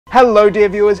Hello dear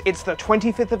viewers, it's the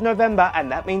 25th of November and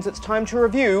that means it's time to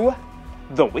review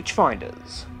The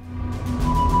Witchfinders.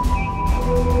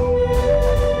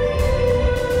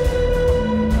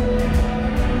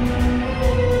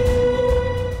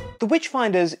 The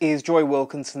Witchfinders is Joy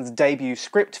Wilkinson's debut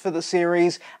script for the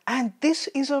series, and this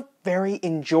is a very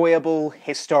enjoyable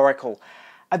historical.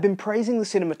 I've been praising the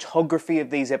cinematography of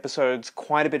these episodes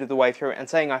quite a bit of the way through and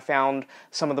saying I found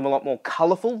some of them a lot more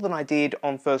colourful than I did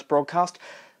on first broadcast.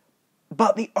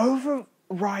 But the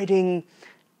overriding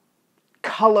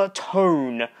colour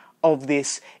tone of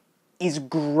this is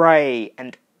grey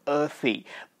and earthy,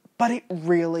 but it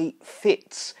really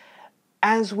fits.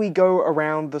 As we go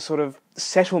around the sort of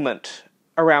settlement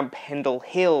around Pendle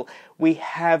Hill, we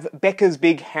have Becca's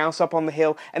big house up on the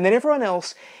hill, and then everyone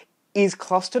else is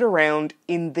clustered around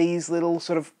in these little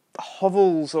sort of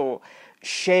hovels or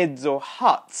sheds or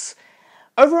huts.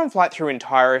 Over on Flight Through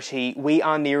Entirety, we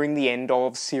are nearing the end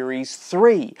of Series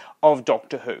 3 of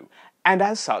Doctor Who, and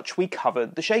as such we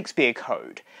covered the Shakespeare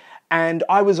Code. And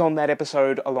I was on that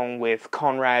episode along with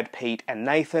Conrad, Pete and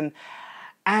Nathan,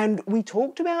 and we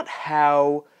talked about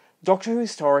how Doctor Who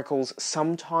historicals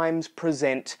sometimes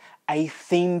present a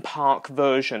theme park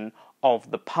version of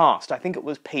the past. I think it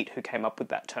was Pete who came up with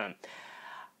that term.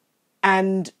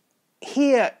 And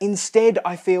here, instead,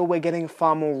 I feel we're getting a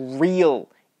far more real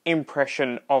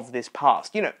impression of this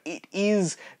past. You know, it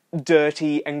is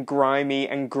dirty and grimy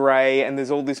and grey and there's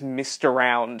all this mist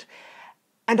around.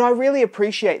 And I really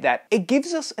appreciate that. It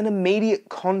gives us an immediate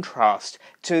contrast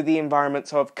to the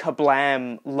environments of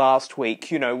Kablam last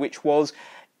week, you know, which was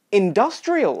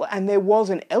industrial and there was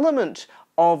an element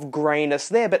of greyness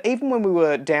there. But even when we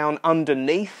were down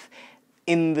underneath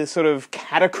in the sort of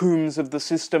catacombs of the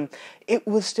system, it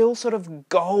was still sort of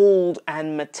gold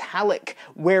and metallic,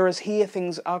 whereas here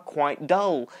things are quite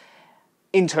dull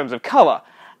in terms of colour.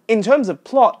 In terms of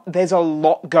plot, there's a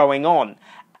lot going on.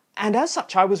 And as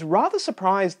such, I was rather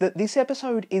surprised that this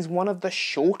episode is one of the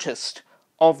shortest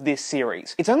of this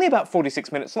series. It's only about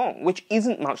 46 minutes long, which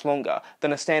isn't much longer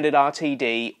than a standard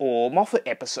RTD or Moffat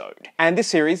episode. And this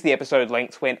series, the episode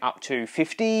length went up to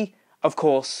 50. Of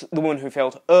course, The Woman Who Fell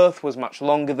to Earth was much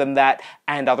longer than that,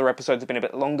 and other episodes have been a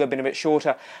bit longer, been a bit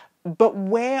shorter. But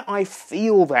where I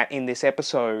feel that in this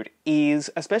episode is,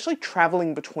 especially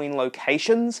travelling between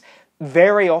locations,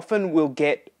 very often we'll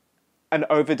get an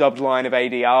overdubbed line of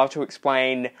ADR to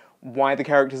explain why the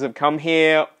characters have come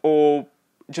here, or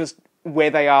just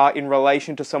where they are in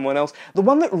relation to someone else. The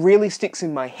one that really sticks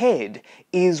in my head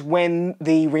is when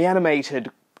the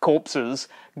reanimated corpses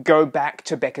go back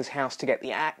to Becca's house to get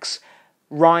the axe.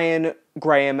 Ryan,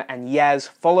 Graham and Yaz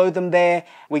follow them there.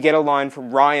 We get a line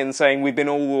from Ryan saying we've been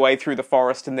all the way through the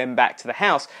forest and then back to the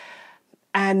house.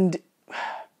 And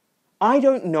I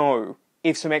don't know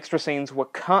if some extra scenes were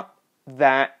cut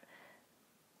that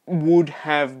would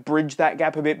have bridged that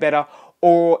gap a bit better,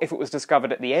 or if it was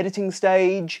discovered at the editing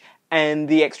stage and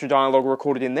the extra dialogue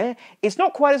recorded in there. It's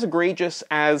not quite as egregious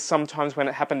as sometimes when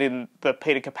it happened in the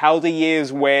Peter Capaldi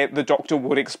years where the Doctor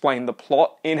would explain the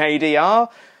plot in ADR.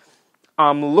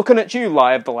 I'm looking at you,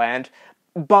 Lie of the Land,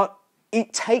 but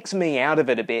it takes me out of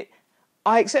it a bit.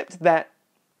 I accept that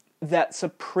that's a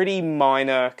pretty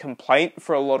minor complaint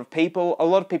for a lot of people. A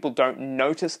lot of people don't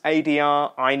notice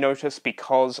ADR. I notice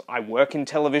because I work in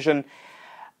television.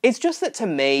 It's just that to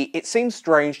me, it seems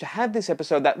strange to have this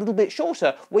episode that little bit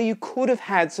shorter, where you could have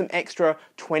had some extra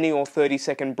 20 or 30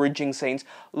 second bridging scenes,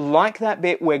 like that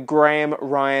bit where Graham,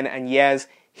 Ryan and Yaz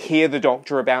hear the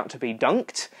Doctor about to be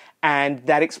dunked, and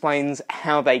that explains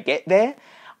how they get there.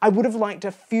 I would have liked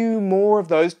a few more of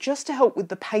those just to help with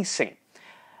the pacing.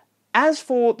 As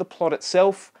for the plot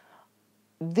itself,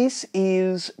 this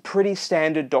is pretty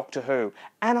standard Doctor Who,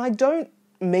 and I don't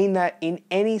mean that in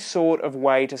any sort of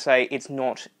way to say it's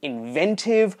not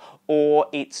inventive or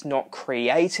it's not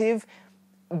creative,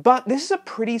 but this is a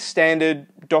pretty standard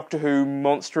Doctor Who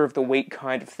Monster of the Week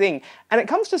kind of thing, and it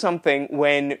comes to something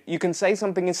when you can say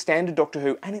something is standard Doctor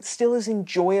Who and it's still as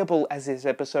enjoyable as this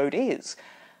episode is.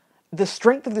 The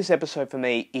strength of this episode for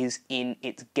me is in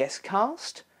its guest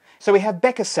cast. So we have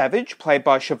Becca Savage, played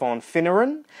by Siobhan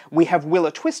Finneran, we have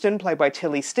Willa Twiston, played by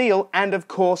Tilly Steele, and of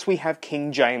course we have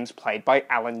King James, played by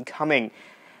Alan Cumming.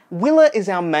 Willa is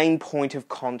our main point of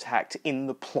contact in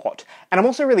the plot, and I'm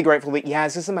also really grateful that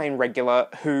Yaz is the main regular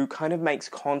who kind of makes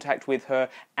contact with her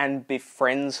and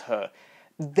befriends her.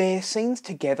 Their scenes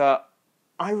together,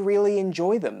 I really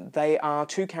enjoy them. They are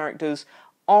two characters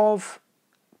of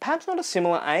perhaps not a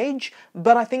similar age,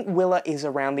 but I think Willa is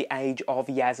around the age of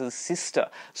Yaz's sister,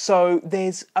 so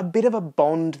there's a bit of a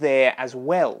bond there as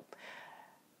well.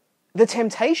 The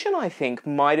temptation, I think,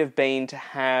 might have been to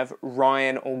have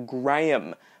Ryan or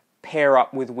Graham pair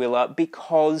up with Willa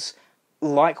because,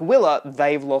 like Willa,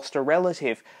 they've lost a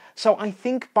relative. So I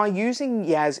think by using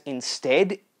Yaz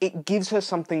instead, it gives her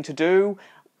something to do.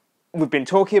 We've been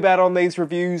talking about on these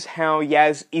reviews how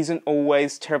Yaz isn't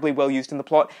always terribly well used in the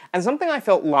plot, and something I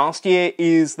felt last year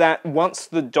is that once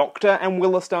the Doctor and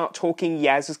Willa start talking,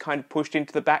 Yaz is kind of pushed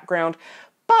into the background,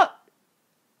 but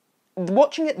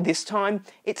watching it this time,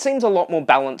 it seems a lot more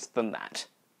balanced than that.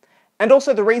 And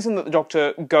also the reason that the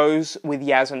Doctor goes with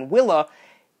Yaz and Willa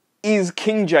is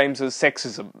King James's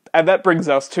sexism, and that brings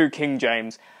us to King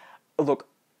James. Look,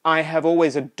 I have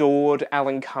always adored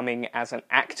Alan Cumming as an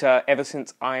actor ever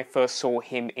since I first saw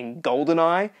him in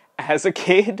GoldenEye as a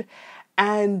kid,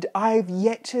 and I've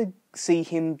yet to see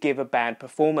him give a bad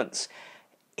performance.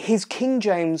 His King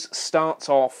James starts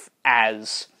off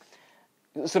as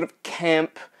sort of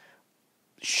camp,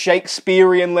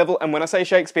 Shakespearean level, and when I say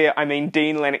Shakespeare, I mean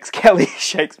Dean Lennox Kelly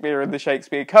Shakespeare in the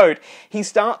Shakespeare Code. He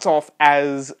starts off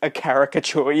as a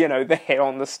caricature, you know, the hair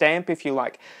on the stamp, if you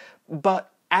like, but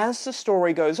as the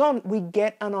story goes on, we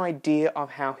get an idea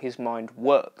of how his mind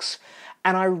works.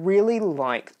 And I really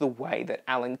like the way that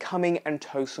Alan Cumming and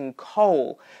Tosin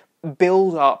Cole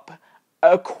build up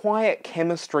a quiet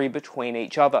chemistry between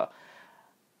each other.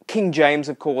 King James,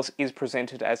 of course, is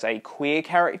presented as a queer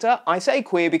character. I say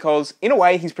queer because, in a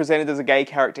way, he's presented as a gay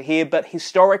character here, but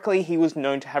historically he was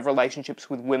known to have relationships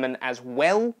with women as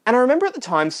well. And I remember at the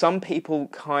time some people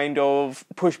kind of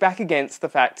pushed back against the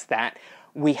fact that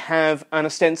we have an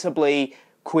ostensibly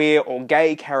queer or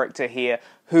gay character here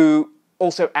who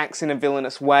also acts in a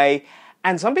villainous way,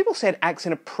 and some people said acts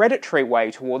in a predatory way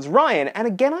towards Ryan, and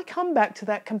again I come back to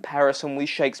that comparison with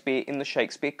Shakespeare in the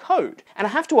Shakespeare Code. And I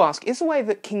have to ask, is the way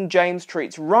that King James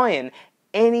treats Ryan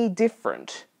any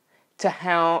different to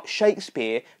how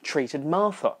Shakespeare treated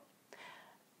Martha?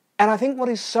 And I think what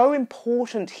is so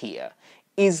important here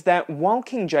is that while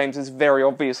King James is very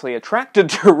obviously attracted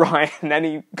to Ryan, and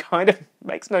he kind of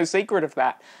makes no secret of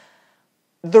that,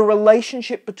 the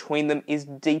relationship between them is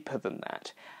deeper than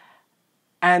that.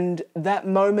 And that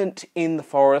moment in the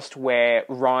forest where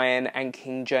Ryan and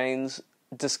King James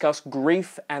discuss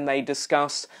grief and they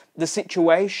discuss the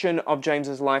situation of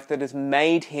James's life that has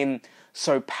made him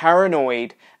so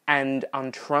paranoid and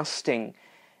untrusting,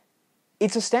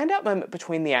 it's a standout moment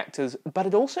between the actors, but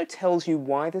it also tells you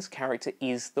why this character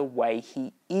is the way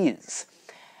he is.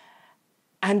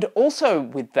 And also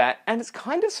with that, and it's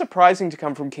kind of surprising to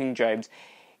come from King James,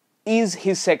 is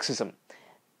his sexism.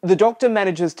 The Doctor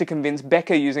manages to convince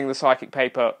Becca using the psychic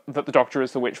paper that the Doctor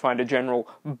is the Witchfinder General,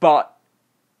 but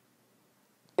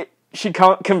she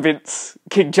can't convince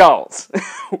King Charles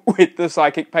with the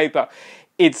psychic paper.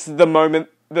 It's the moment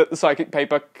that the psychic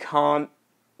paper can't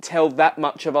tell that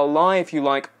much of a lie, if you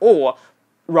like, or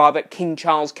rather King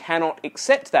Charles cannot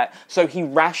accept that, so he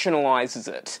rationalises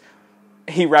it.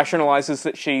 He rationalises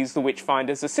that she's the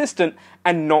Witchfinder's assistant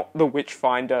and not the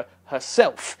Witchfinder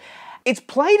herself. It's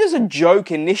played as a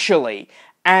joke initially,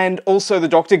 and also the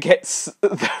Doctor gets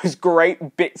those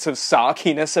great bits of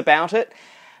sarkiness about it,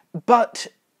 but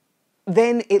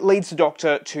then it leads the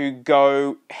Doctor to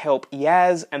go help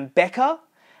Yaz and Becca,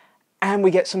 and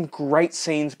we get some great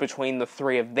scenes between the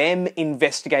three of them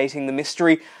investigating the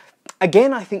mystery.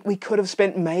 Again, I think we could have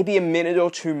spent maybe a minute or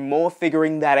two more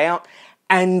figuring that out,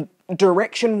 and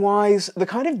direction-wise, the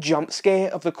kind of jump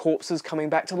scare of the corpses coming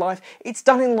back to life, it's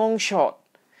done in long shot.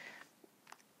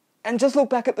 And just look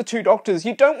back at the two Doctors,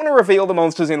 you don't want to reveal the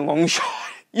monsters in long shot.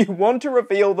 You want to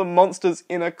reveal the monsters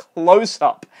in a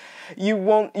close-up. You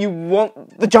want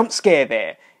the jump scare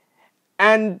there.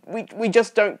 And we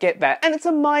just don't get that. And it's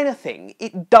a minor thing.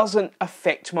 It doesn't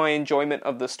affect my enjoyment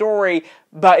of the story,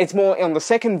 but it's more on the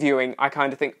second viewing, I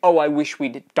kind of think, oh, I wish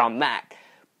we'd done that.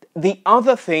 The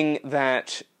other thing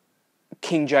that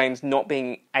King James not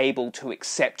being able to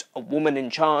accept a woman in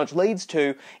charge leads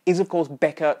to is, of course,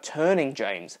 Becca turning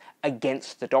James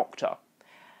against the Doctor.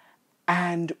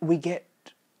 And we get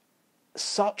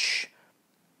such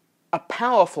a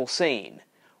powerful scene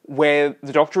where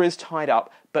the Doctor is tied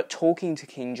up, but talking to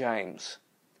King James,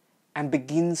 and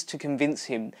begins to convince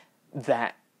him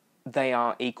that they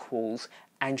are equals,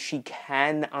 and she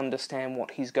can understand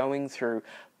what he's going through,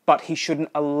 but he shouldn't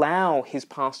allow his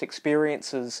past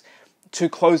experiences to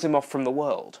close him off from the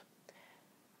world.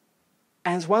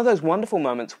 And it's one of those wonderful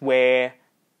moments where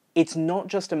it's not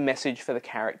just a message for the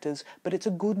characters, but it's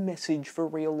a good message for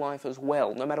real life as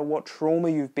well. No matter what trauma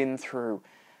you've been through,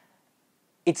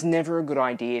 it's never a good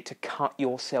idea to cut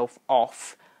yourself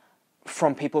off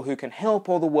from people who can help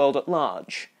or the world at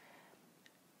large.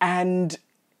 And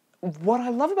what I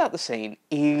love about the scene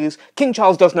is King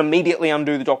Charles doesn't immediately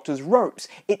undo the Doctor's ropes.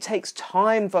 It takes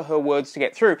time for her words to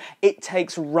get through. It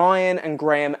takes Ryan and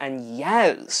Graham and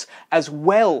Yaz as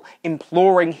well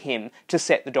imploring him to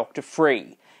set the Doctor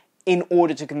free in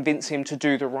order to convince him to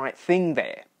do the right thing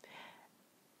there.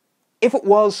 If it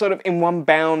was sort of in one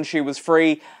bound she was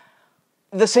free,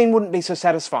 the scene wouldn't be so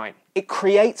satisfying. It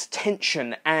creates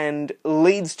tension and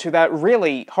leads to that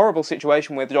really horrible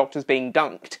situation where the Doctor's being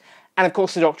dunked. And of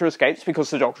course the Doctor escapes because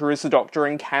the Doctor is the Doctor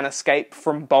and can escape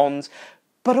from bonds.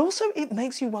 But also it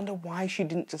makes you wonder why she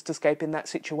didn't just escape in that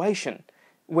situation,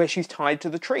 where she's tied to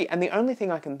the tree. And the only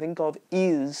thing I can think of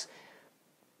is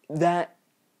that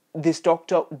this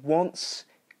Doctor wants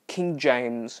King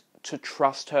James to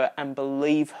trust her and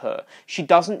believe her. She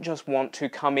doesn't just want to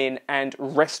come in and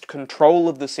wrest control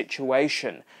of the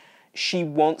situation. She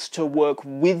wants to work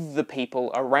with the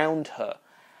people around her.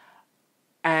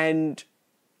 And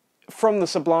from the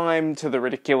sublime to the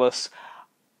ridiculous,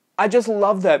 I just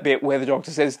love that bit where the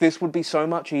Doctor says, this would be so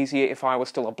much easier if I were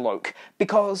still a bloke.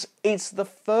 Because it's the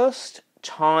first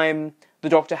time the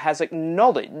Doctor has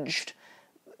acknowledged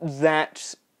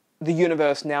that the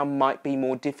universe now might be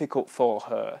more difficult for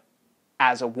her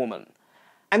as a woman.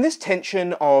 And this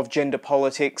tension of gender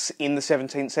politics in the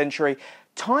 17th century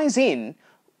ties in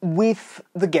with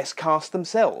the guest cast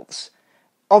themselves.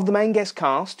 Of the main guest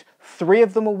cast, 3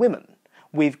 of them are women.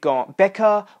 We've got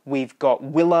Becca, we've got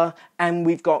Willa, and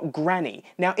we've got Granny.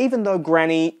 Now, even though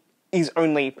Granny is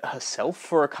only herself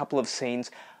for a couple of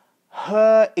scenes,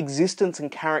 her existence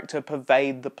and character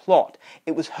pervade the plot.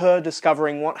 It was her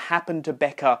discovering what happened to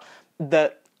Becca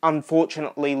that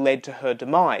unfortunately led to her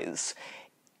demise.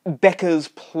 Becca's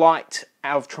plight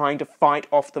of trying to fight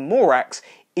off the Morax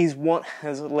is what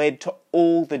has led to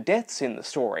all the deaths in the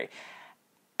story.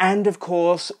 And of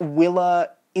course, Willa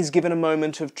is given a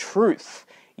moment of truth.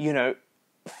 You know,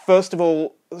 first of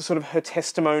all, sort of her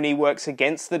testimony works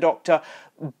against the Doctor,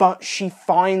 but she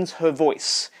finds her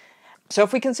voice. So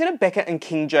if we consider Becca and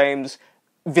King James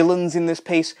villains in this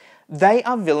piece, they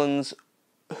are villains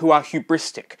who are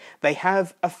hubristic. They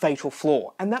have a fatal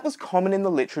flaw, and that was common in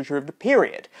the literature of the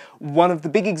period. One of the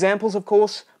big examples, of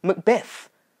course, Macbeth,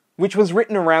 which was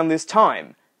written around this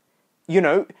time. You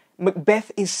know,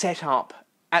 Macbeth is set up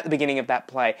at the beginning of that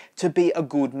play to be a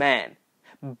good man,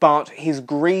 but his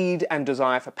greed and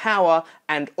desire for power,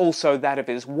 and also that of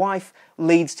his wife,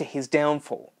 leads to his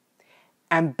downfall.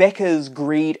 And Becca's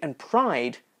greed and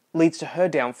pride leads to her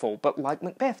downfall, but like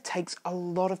Macbeth, takes a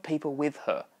lot of people with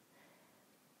her.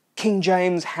 King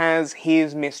James has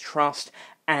his mistrust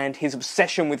and his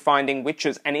obsession with finding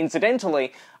witches, and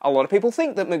incidentally, a lot of people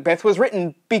think that Macbeth was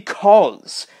written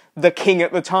because the king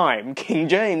at the time, King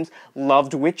James,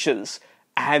 loved witches,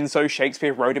 and so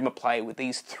Shakespeare wrote him a play with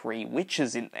these 3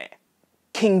 witches in there.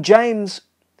 King James,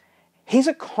 he's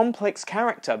a complex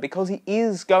character because he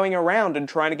is going around and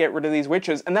trying to get rid of these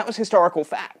witches, and that was historical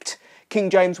fact. King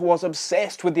James was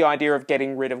obsessed with the idea of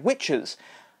getting rid of witches.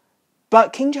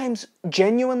 But King James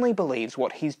genuinely believes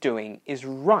what he's doing is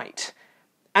right.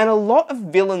 And a lot of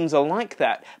villains are like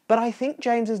that, but I think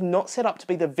James is not set up to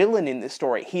be the villain in this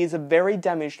story. He is a very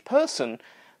damaged person,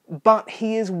 but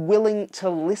he is willing to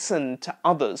listen to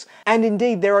others. And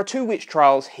indeed, there are 2 witch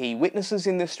trials he witnesses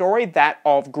in this story, that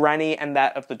of Granny and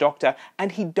that of the Doctor,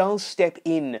 and he does step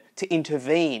in to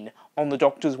intervene on the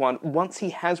Doctor's one once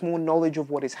he has more knowledge of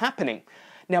what is happening.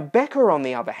 Now, Becca, on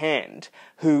the other hand,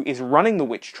 who is running the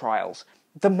witch trials,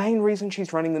 the main reason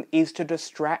she's running them is to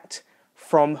distract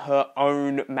from her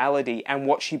own malady and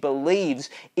what she believes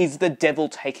is the devil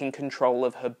taking control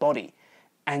of her body.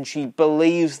 And she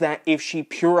believes that if she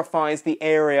purifies the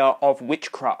area of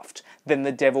witchcraft, then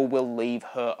the devil will leave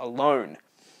her alone.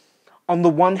 On the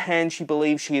one hand, she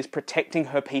believes she is protecting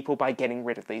her people by getting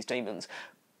rid of these demons.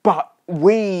 But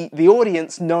we, the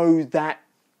audience, know that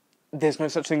there's no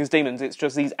such thing as demons, it's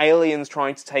just these aliens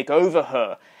trying to take over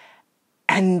her.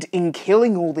 And in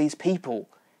killing all these people,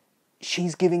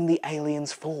 she's giving the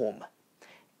aliens form.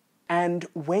 And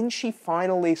when she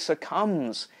finally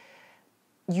succumbs,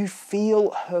 you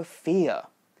feel her fear.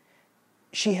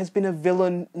 She has been a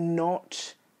villain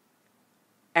not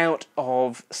out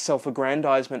of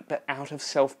self-aggrandizement, but out of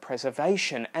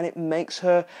self-preservation, and it makes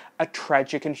her a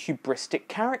tragic and hubristic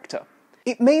character.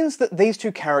 It means that these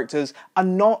 2 characters are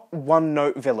not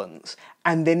one-note villains,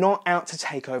 and they're not out to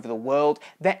take over the world,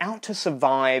 they're out to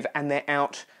survive, and they're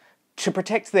out to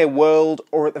protect their world,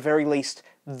 or at the very least,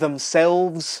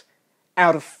 themselves,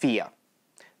 out of fear.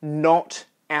 Not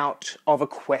out of a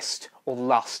quest or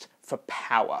lust for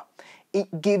power.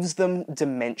 It gives them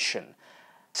dimension.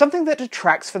 Something that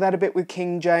detracts for that a bit with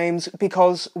King James,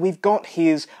 because we've got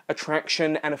his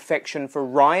attraction and affection for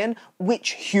Ryan,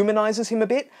 which humanises him a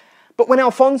bit, but when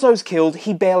Alfonso's killed,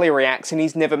 he barely reacts and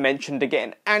he's never mentioned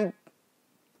again, and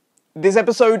this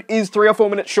episode is 3 or 4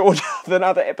 minutes shorter than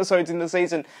other episodes in the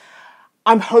season.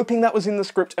 I'm hoping that was in the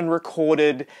script and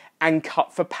recorded and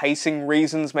cut for pacing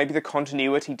reasons, maybe the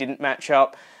continuity didn't match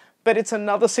up, but it's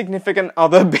another significant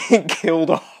other being killed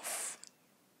off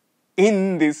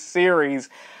in this series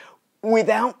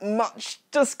without much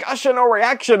discussion or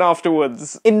reaction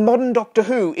afterwards. In modern Doctor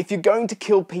Who, if you're going to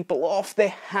kill people off, there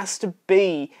has to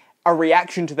be a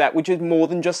reaction to that, which is more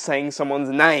than just saying someone's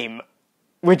name,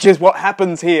 which is what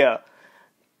happens here.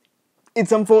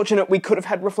 It's unfortunate. We could have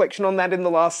had reflection on that in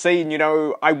the last scene, you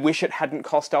know, I wish it hadn't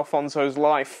cost Alfonso's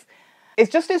life.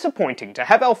 It's just disappointing to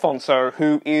have Alfonso,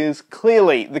 who is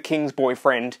clearly the King's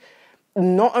boyfriend,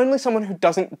 not only someone who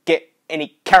doesn't get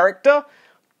any character,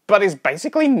 but is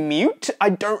basically mute. I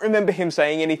don't remember him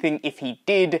saying anything. If he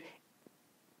did,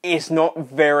 it's not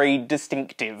very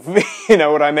distinctive, you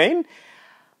know what I mean?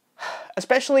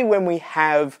 Especially when we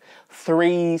have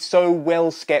 3 so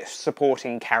well-sketched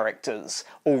supporting characters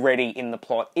already in the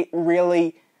plot. It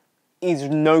really is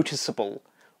noticeable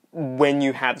when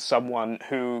you have someone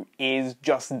who is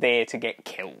just there to get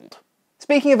killed.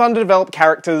 Speaking of underdeveloped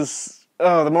characters,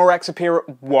 the Moraks appear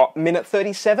at, what, minute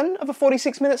 37 of a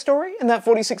 46-minute story? And that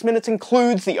 46 minutes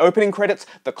includes the opening credits,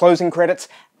 the closing credits,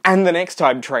 and the next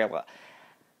time trailer.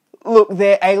 Look,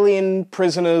 they're alien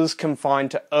prisoners confined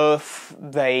to Earth.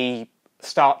 They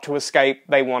start to escape.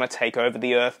 They want to take over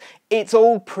the Earth. It's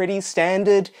all pretty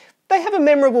standard. They have a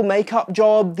memorable makeup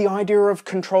job. The idea of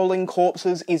controlling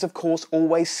corpses is, of course,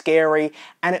 always scary,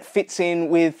 and it fits in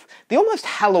with the almost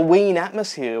Halloween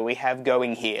atmosphere we have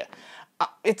going here.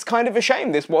 It's kind of a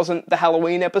shame this wasn't the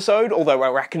Halloween episode, although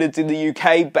Arachnids in the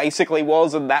UK basically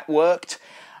was, and that worked.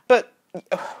 But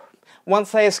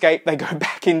once they escape, they go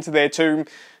back into their tomb.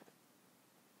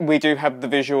 We do have the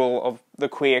visual of the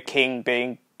queer king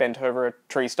being bent over a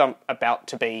tree stump, about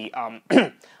to be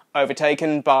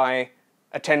overtaken by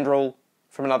a tendril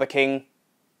from another king.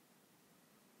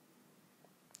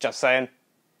 Just saying.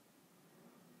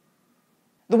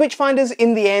 The Witchfinders,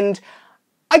 in the end,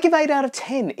 I give 8 out of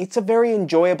 10. It's a very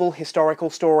enjoyable historical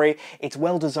story. It's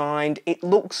well designed. It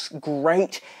looks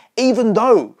great, even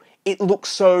though it looks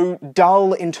so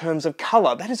dull in terms of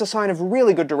colour. That is a sign of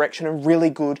really good direction and really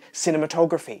good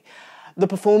cinematography. The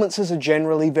performances are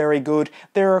generally very good.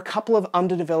 There are a couple of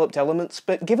underdeveloped elements,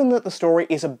 but given that the story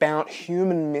is about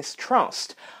human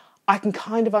mistrust, I can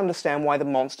kind of understand why the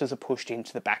monsters are pushed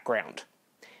into the background.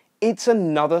 It's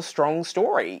another strong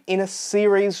story in a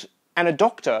series and a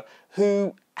Doctor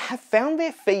who have found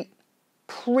their feet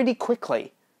pretty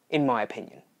quickly, in my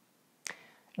opinion.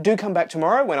 Do come back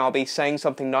tomorrow when I'll be saying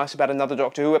something nice about another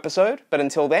Doctor Who episode, but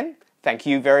until then, thank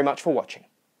you very much for watching.